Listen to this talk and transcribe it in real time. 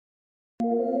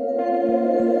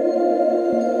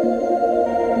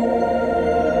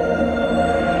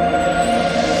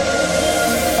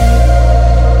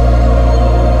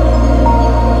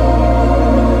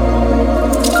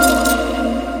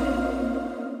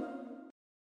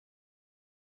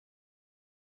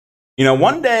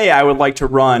One day I would like to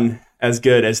run as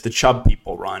good as the Chubb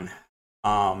people run.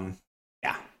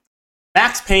 Yeah.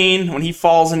 Max Payne, when he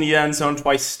falls in the end zone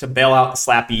twice to bail out the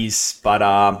slappies. But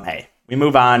hey, we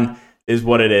move on, is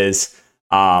what it is.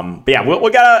 But yeah,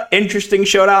 we got an interesting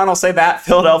showdown, I'll say that.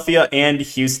 Philadelphia and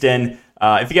Houston.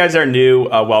 If you guys are new,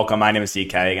 welcome. My name is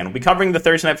DK. Again, we'll be covering the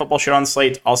Thursday Night Football Showdown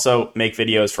slate. Also make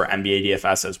videos for NBA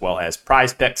DFS as well as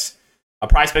Prize Picks.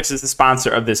 Prize Picks is the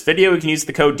sponsor of this video. You can use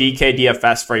the code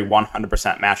DKDFS for a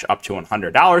 100% match up to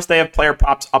 $100. They have player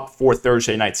props up for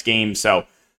Thursday night's game, so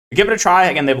give it a try.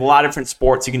 Again, they have a lot of different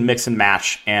sports you can mix and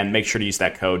match, and make sure to use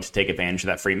that code to take advantage of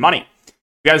that free money. If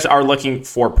you guys are looking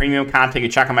for premium content, you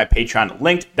can check out my Patreon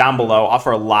linked down below. I offer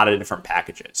a lot of different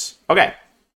packages. Okay,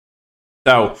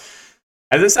 so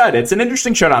as I said, it's an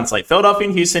interesting showdown slate. Philadelphia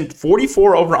and Houston,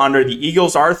 44 over under. The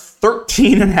Eagles are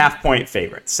 13.5 point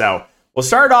favorites. So we'll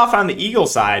start off on the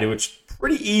Eagles side, which is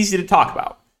pretty easy to talk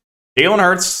about. Jalen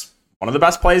Hurts, one of the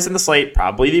best plays in the slate,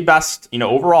 probably the best,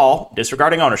 overall,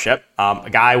 disregarding ownership. A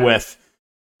guy with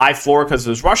high floor because of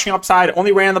his rushing upside.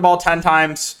 Only ran the ball 10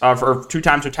 times, for 2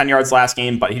 times for 10 yards last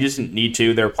game, but he just didn't need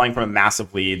to. They were playing from a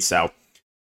massive lead. So,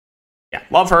 yeah,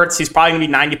 love Hurts. He's probably going to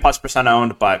be 90+%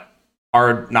 owned, but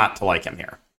hard not to like him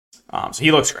here. So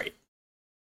he looks great.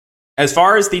 As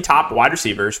far as the top wide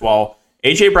receivers, well,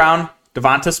 A.J. Brown,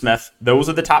 Devonta Smith, those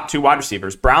are the top 2 wide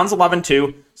receivers. Brown's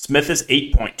 11.2, Smith is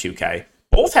 8.2K.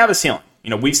 Both have a ceiling.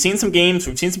 We've seen some games.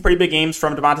 We've seen some pretty big games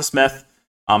from Devonta Smith.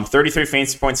 33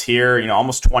 fantasy points here,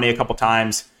 almost 20 a couple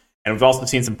times. And we've also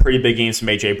seen some pretty big games from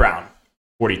A.J. Brown.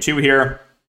 42 here,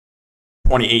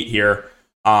 28 here.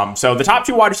 So the top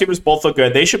 2 wide receivers both look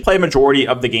good. They should play a majority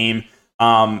of the game.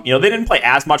 They didn't play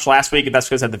as much last week. That's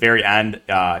because at the very end,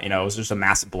 it was just a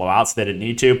massive blowout, so they didn't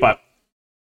need to. But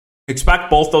expect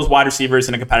both those wide receivers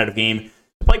in a competitive game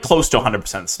to play close to 100%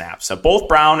 of the snaps. So both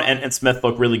Brown and Smith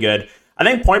look really good. I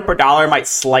think point per dollar might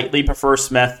slightly prefer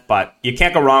Smith, but you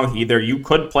can't go wrong with either. You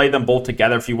could play them both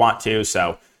together if you want to.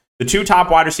 So the 2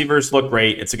 top wide receivers look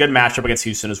great. It's a good matchup against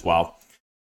Houston as well.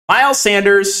 Miles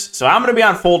Sanders. So I'm going to be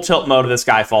on full tilt mode if this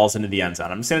guy falls into the end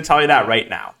zone. I'm just going to tell you that right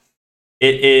now.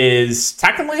 It is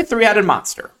technically a 3-headed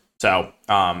monster. So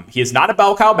he is not a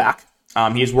bell cow back.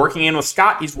 He is working in with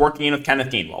Scott. He's working in with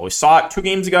Kenneth Gainwell. We saw it 2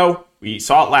 games ago. We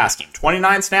saw it last game.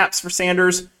 29 snaps for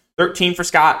Sanders, 13 for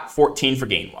Scott, 14 for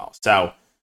Gainwell. So,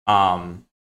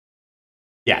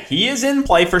 yeah, he is in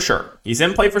play for sure. He's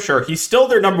in play for sure. He's still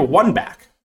their number 1 back.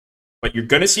 But you're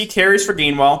going to see carries for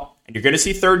Gainwell, and you're going to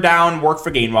see third down work for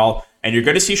Gainwell, and you're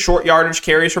going to see short yardage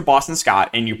carries for Boston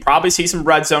Scott, and you probably see some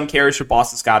red zone carries for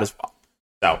Boston Scott as well.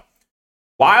 So,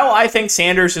 while I think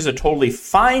Sanders is a totally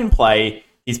fine play,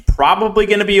 he's probably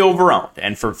going to be overowned.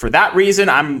 And for that reason,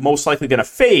 I'm most likely going to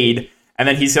fade, and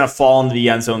then he's going to fall into the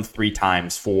end zone 3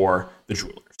 times for the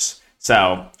Jewelers.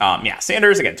 So, yeah,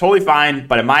 Sanders, again, totally fine.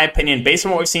 But in my opinion, based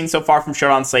on what we've seen so far from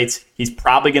showdown slates, he's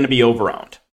probably going to be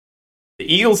overowned.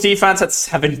 The Eagles defense at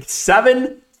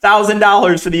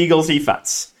 $7,000 for the Eagles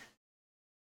defense.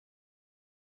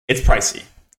 It's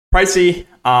pricey.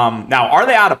 Now, are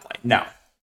they out of play? No.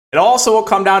 It also will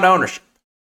come down to ownership.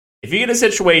 If you get a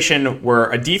situation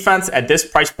where a defense at this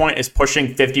price point is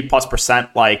pushing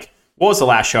 50+%, like what was the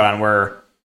last showdown where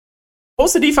what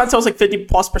was the defense that was like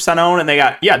 50+% owned, and they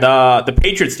got the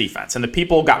Patriots defense, and the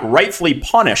people got rightfully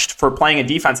punished for playing a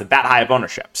defense at that high of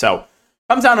ownership. So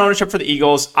comes down to ownership for the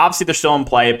Eagles. Obviously they're still in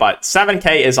play, but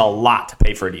 $7K is a lot to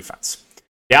pay for a defense.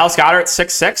 Dallas Goedert,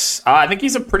 6'6". I think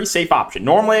he's a pretty safe option.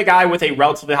 Normally a guy with a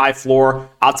relatively high floor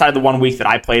outside of the 1 week that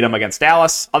I played him against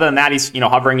Dallas. Other than that, he's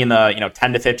hovering in the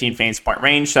 10 to 15 fantasy point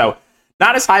range. So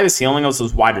not as high of a ceiling as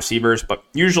those wide receivers, but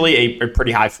usually a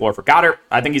pretty high floor for Goddard.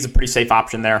 I think he's a pretty safe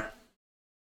option there.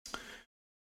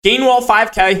 Gainwell,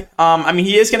 5K.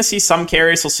 He is going to see some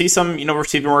carries. He'll see some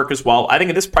receiving work as well. I think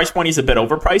at this price point, he's a bit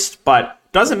overpriced, but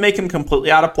doesn't make him completely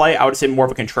out of play. I would say more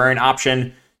of a contrarian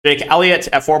option. Jake Elliott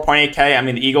at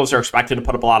 4.8K. The Eagles are expected to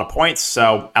put up a lot of points,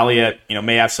 so Elliott,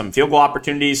 may have some field goal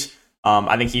opportunities.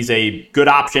 I think he's a good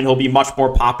option. He'll be much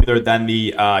more popular than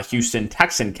the Houston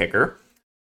Texan kicker.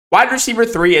 Wide receiver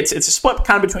 3, it's a split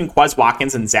kind of between Quez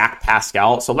Watkins and Zach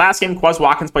Pascal. So last game, Quez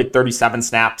Watkins played 37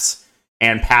 snaps,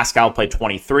 and Pascal played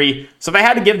 23. So if I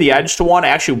had to give the edge to one, it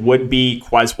actually would be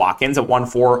Quez Watkins at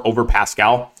 1.4 over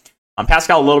Pascal.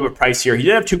 Pascal a little bit pricier. He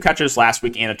did have 2 catches last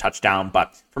week and a touchdown,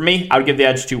 but for me, I would give the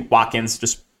edge to Watkins.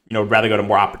 Just rather go to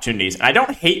more opportunities. And I don't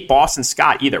hate Boston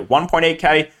Scott either.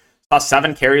 1.8K, saw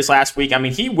 7 carries last week.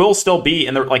 He will still be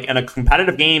in a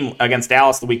competitive game against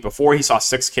Dallas the week before. He saw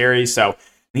 6 carries, so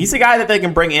he's a guy that they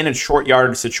can bring in short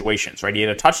yardage situations. Right, he had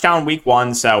a touchdown week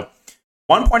 1, so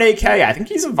 1.8K. I think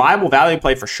he's a viable value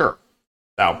play for sure.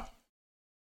 So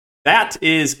that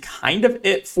is kind of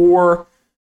it for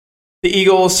the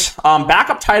Eagles.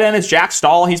 Backup tight end is Jack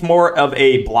Stahl. He's more of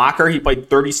a blocker. He played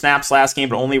 30 snaps last game,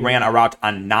 but only ran a route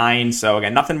on 9. So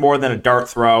again, nothing more than a dart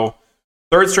throw.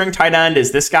 Third string tight end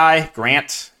is this guy,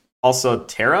 Grant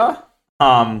Terra.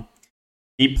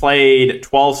 He played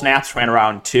 12 snaps, ran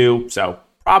around 2, so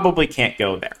probably can't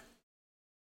go there.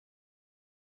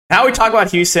 Now we talk about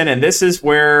Houston, and this is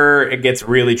where it gets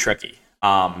really tricky.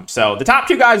 So the top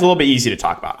 2 guys are a little bit easy to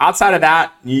talk about. Outside of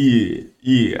that,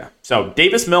 yeah. So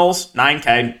Davis Mills,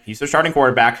 9K. He's their starting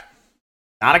quarterback.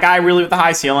 Not a guy really with a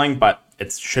high ceiling, but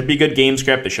it should be good game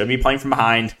script. They should be playing from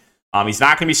behind. He's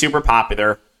not going to be super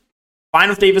popular. Fine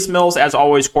with Davis Mills. As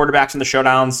always, quarterbacks in the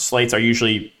showdowns slates are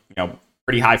usually,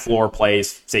 pretty high floor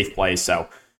plays, safe plays. So if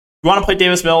you want to play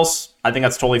Davis Mills, I think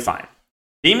that's totally fine.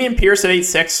 Damian Pierce at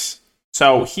 8'6".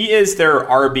 So he is their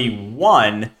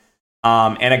RB1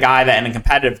 and a guy that in a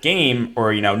competitive game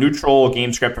or, neutral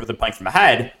game script where they're playing from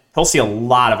ahead, he'll see a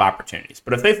lot of opportunities.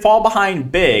 But if they fall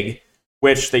behind big,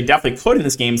 which they definitely could in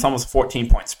this game, it's almost a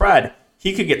 14-point spread,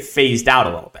 he could get phased out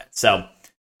a little bit. So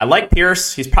I like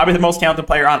Pierce. He's probably the most talented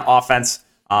player on offense,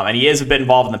 and he is a bit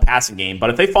involved in the passing game. But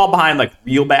if they fall behind like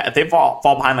real bad, if they fall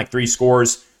behind like 3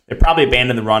 scores, they probably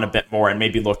abandon the run a bit more and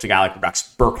maybe look to a guy like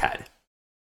Rex Burkhead.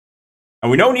 And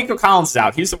we know Nico Collins is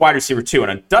out. He's the wide receiver too,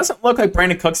 and it doesn't look like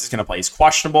Brandon Cooks is going to play. He's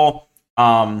questionable.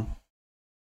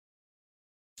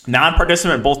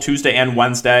 Non-participant both Tuesday and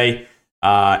Wednesday,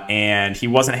 and he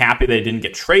wasn't happy that he didn't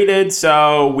get traded,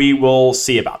 so we will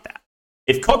see about that.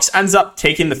 If Cooks ends up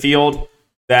taking the field,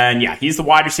 then yeah, he's the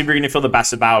wide receiver you're going to feel the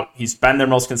best about. He's been their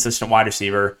most consistent wide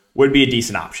receiver. Would be a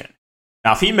decent option.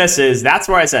 Now, if he misses, that's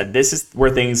where I said this is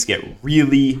where things get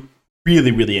really,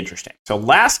 really, really interesting. So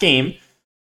last game,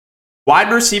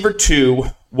 wide receiver 2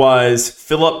 was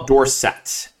Philip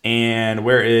Dorsett. And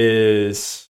where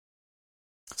is...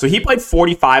 So he played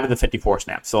 45 of the 54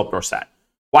 snaps, Philip Dorsett.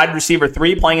 Wide receiver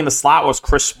 3 playing in the slot was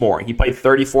Chris Moore. He played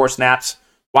 34 snaps.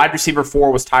 Wide receiver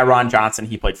 4 was Tyron Johnson.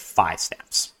 He played 5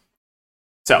 snaps.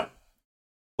 So,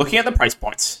 looking at the price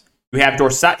points, we have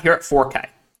Dorsett here at 4K.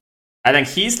 I think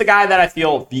he's the guy that I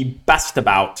feel the best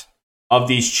about of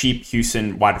these cheap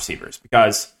Houston wide receivers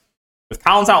because with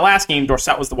Collins out last game,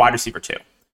 Dorsett was the wide receiver 2.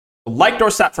 Like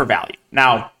Dorsett for value.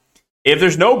 Now, if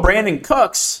there's no Brandon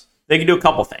Cooks, they can do a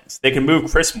couple things. They can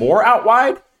move Chris Moore out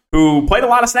wide, who played a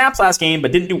lot of snaps last game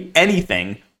but didn't do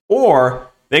anything, or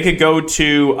they could go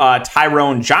to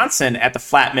Tyrone Johnson at the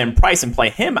flat min price and play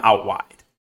him out wide.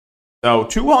 So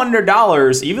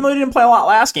 $200, even though he didn't play a lot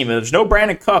last game, if there's no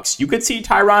Brandon Cooks, you could see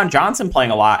Tyron Johnson playing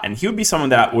a lot, and he would be someone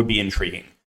that would be intriguing.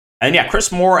 And yeah,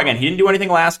 Chris Moore, again, he didn't do anything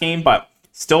last game, but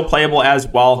still playable as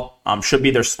well. Should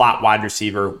be their slot wide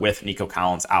receiver with Nico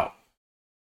Collins out.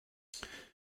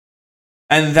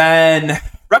 And then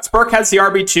Rex Burkhead's the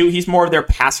RB2. He's more of their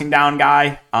passing down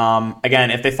guy.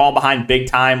 Again, if they fall behind big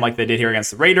time like they did here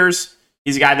against the Raiders,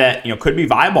 he's a guy that could be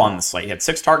viable on the slate. He had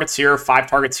 6 targets here, 5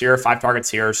 targets here, 5 targets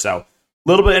here. So a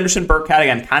little bit interested in Burkhead.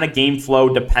 Again, kind of game flow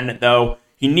dependent, though.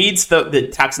 He needs the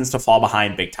Texans to fall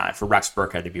behind big time for Rex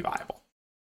Burkhead to be viable.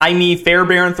 Jaime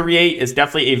Fairbairn 3.8 is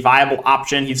definitely a viable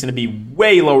option. He's going to be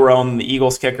way lower owned than the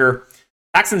Eagles kicker.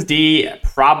 Texans D,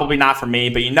 probably not for me,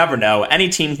 but you never know. Any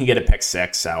team can get a pick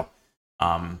 6. So,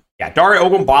 yeah, Dare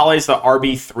Ogunbowale is the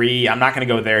RB3. I'm not going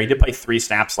to go there. He did play 3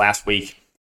 snaps last week.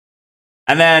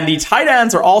 And then the tight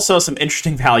ends are also some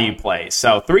interesting value plays.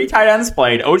 So 3 tight ends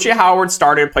played. O.J. Howard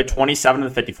started, played 27 of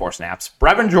the 54 snaps.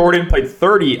 Brevin Jordan played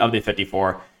 30 of the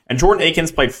 54. And Jordan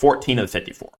Akins played 14 of the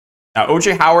 54. Now,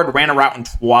 O.J. Howard ran a route in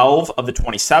 12 of the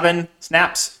 27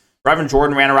 snaps. Brevin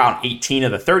Jordan ran around 18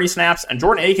 of the 30 snaps. And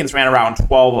Jordan Akins ran around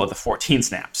 12 of the 14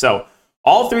 snaps. So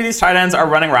all 3 of these tight ends are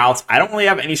running routes. I don't really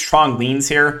have any strong leans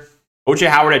here. O.J.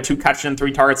 Howard had 2 catches and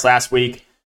 3 targets last week.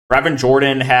 Brevin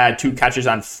Jordan had 2 catches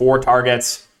on 4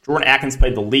 targets. Jordan Akins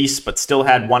played the least, but still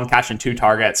had 1 catch and 2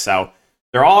 targets. So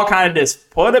they're all kind of just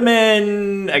put them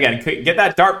in. Again, get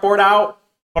that dartboard out.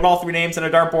 Put all 3 names in a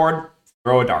dartboard.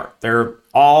 Throw a dart. They're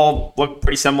all look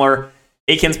pretty similar.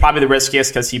 Akins probably the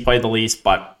riskiest because he played the least,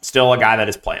 but still a guy that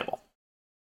is playable.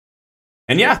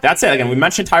 And yeah, that's it. Again, we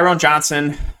mentioned Tyrone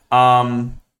Johnson.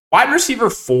 Wide receiver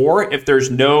 4 if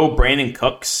there's no Brandon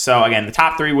Cooks. So again, the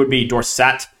top 3 would be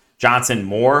Dorsett, Johnson,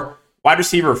 Moore. Wide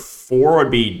receiver 4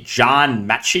 would be John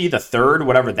Mechie, the 3rd,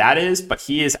 whatever that is, but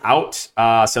he is out.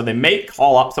 So they may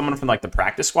call up someone from like the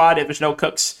practice squad if there's no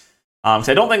Cooks.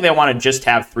 So I don't think they want to just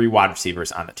have 3 wide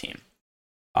receivers on the team.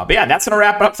 But yeah, that's going to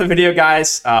wrap up the video,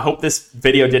 guys. Hope this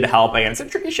video did help. Again, it's a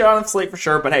tricky show on the slate for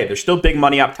sure, but hey, there's still big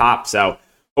money up top. So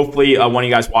hopefully one of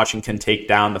you guys watching can take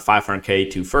down the 500K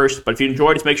to first. But if you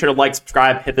enjoyed, just make sure to like,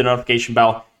 subscribe, hit the notification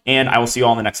bell, and I will see you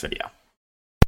all in the next video.